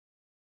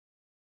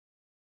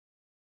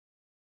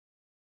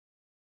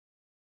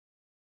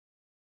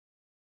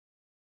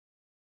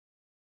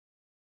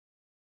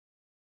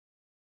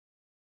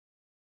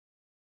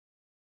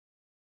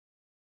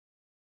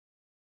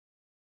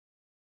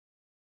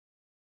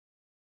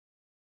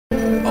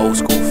old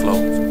school flow.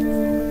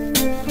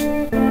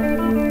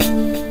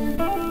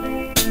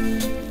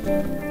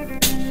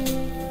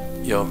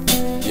 Yo,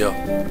 yo,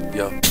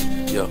 yo,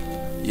 yo,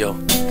 yo,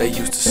 they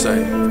used to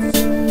say,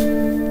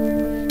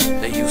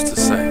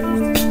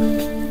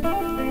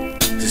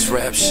 this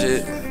rap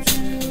shit,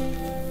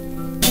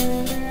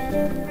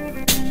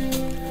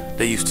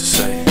 they used to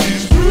say,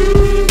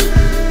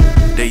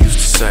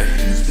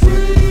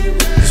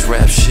 this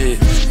rap shit,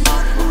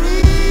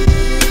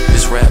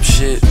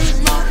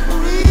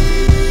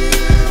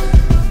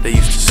 they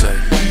used to say,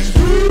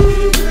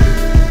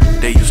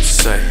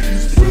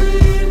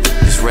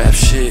 this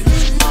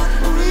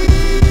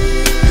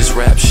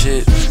rap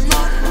shit,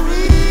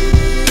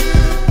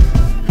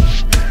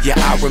 yeah,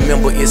 I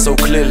remember it so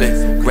clearly,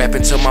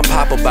 rapping to my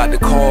pop about the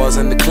cars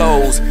and the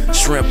clothes,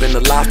 shrimp and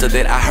the lobster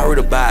that I heard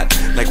about,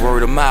 like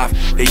word of mouth.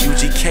 The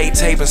UGK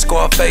tape and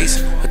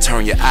Scarface, I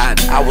turn your eye.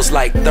 I was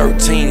like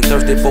 13,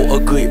 thirsty for a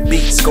good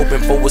beat,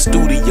 scoping for a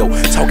studio,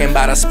 talking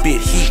about I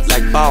spit heat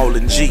like Ball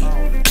and G.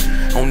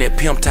 On that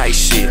pimp type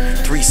shit,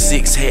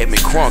 3-6 had me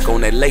crunk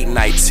on that late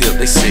night tip.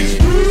 They said,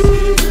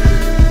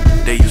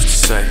 they used to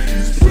say,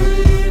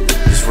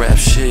 this rap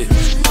shit,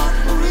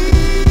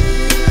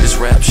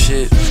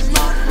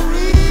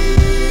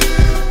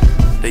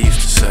 they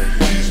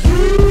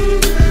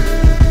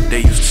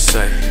used to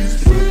say,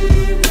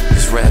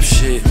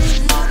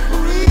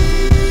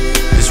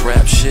 this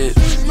rap shit,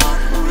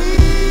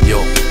 yo,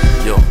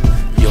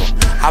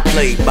 I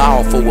played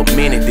ball for a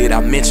minute, did I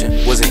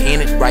mention? Wasn't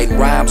in it, writing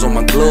rhymes on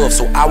my gloves,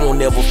 so I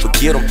won't ever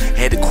forget them.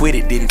 Had to quit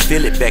it, didn't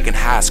feel it back in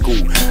high school.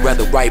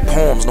 Rather write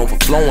poems, known for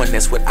flowing,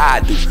 that's what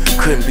I do.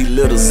 Couldn't be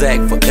little Zach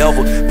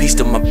forever, peace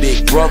to my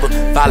big brother.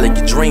 Follow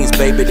your dreams,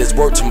 baby, that's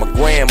word to my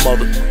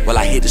grandmother. While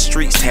I hit the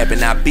streets,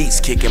 tapping out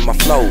beats, kicking my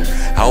flow.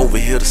 I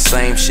overhear the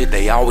same shit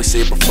they always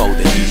said before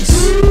the East.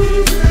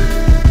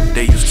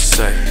 They used to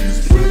say,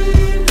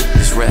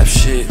 this rap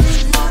shit,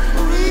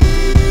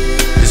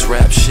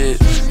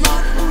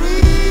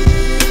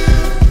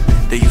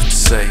 they used to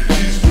say,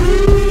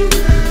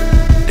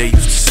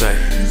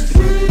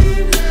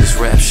 this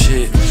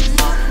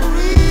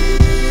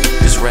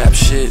rap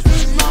shit,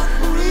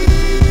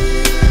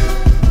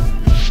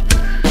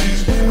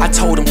 I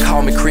told them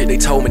call me Krit, they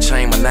told me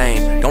change my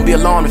name. Don't be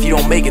alarmed if you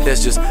don't make it,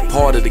 that's just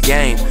part of the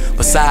game.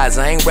 Besides,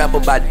 I ain't rap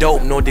about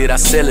dope, nor did I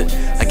sell it.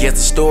 I guess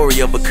the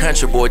story of a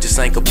country boy just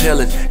ain't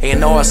compelling.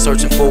 A&R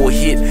searching for a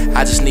hit,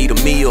 I just need a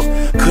meal.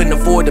 Couldn't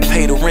afford to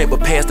pay the rent,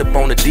 but passed up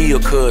on the deal,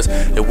 cause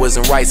it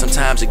wasn't right.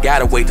 Sometimes you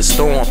gotta wait the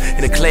storm.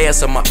 In a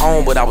class of my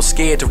own, but I was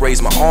scared to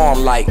raise my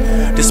arm. Like,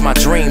 this my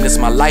dream, this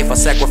my life, I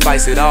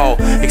sacrifice it all.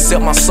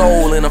 Except my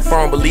soul in a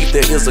firm belief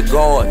there is a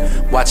God.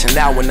 Watching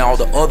out when all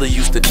the others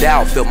used to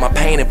doubt. Felt my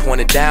pain and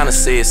pointed down and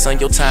said, son,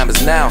 your time is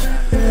now.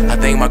 I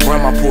think my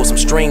grandma pulled some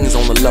strings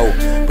on the low,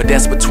 but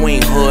that's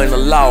between her and the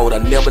Lord, I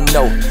never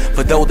know.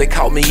 For though they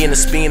caught me in the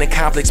Spin and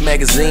Complex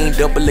magazine,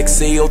 Double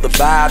XL, the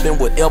vibe, and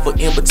whatever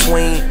in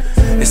between,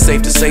 it's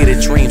safe to say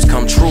that dreams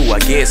come true, I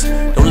guess.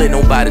 Don't let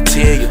nobody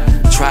tell you,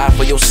 try it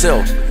for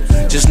yourself.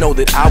 Just know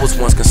that I was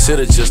once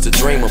considered just a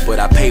dreamer, but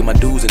I paid my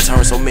dues and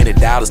turned so many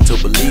doubters to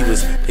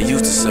believers. They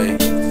used to say,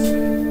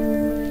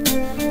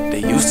 they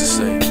used to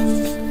say,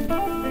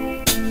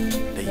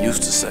 they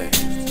used to say,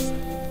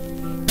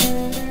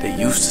 they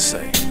used to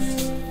say.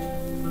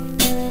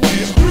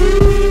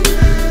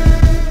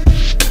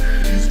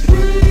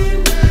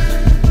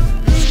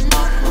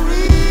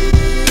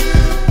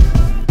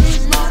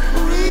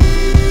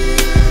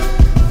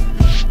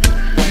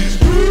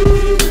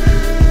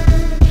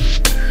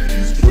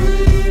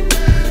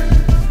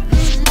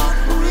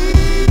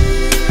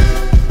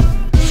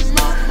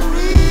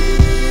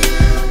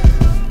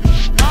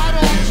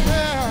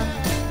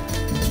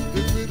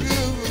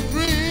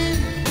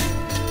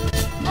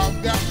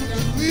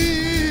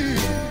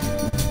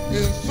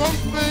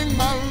 Something,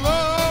 my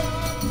love,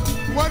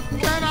 what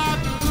can I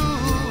do?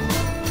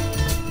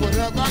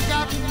 Whatever I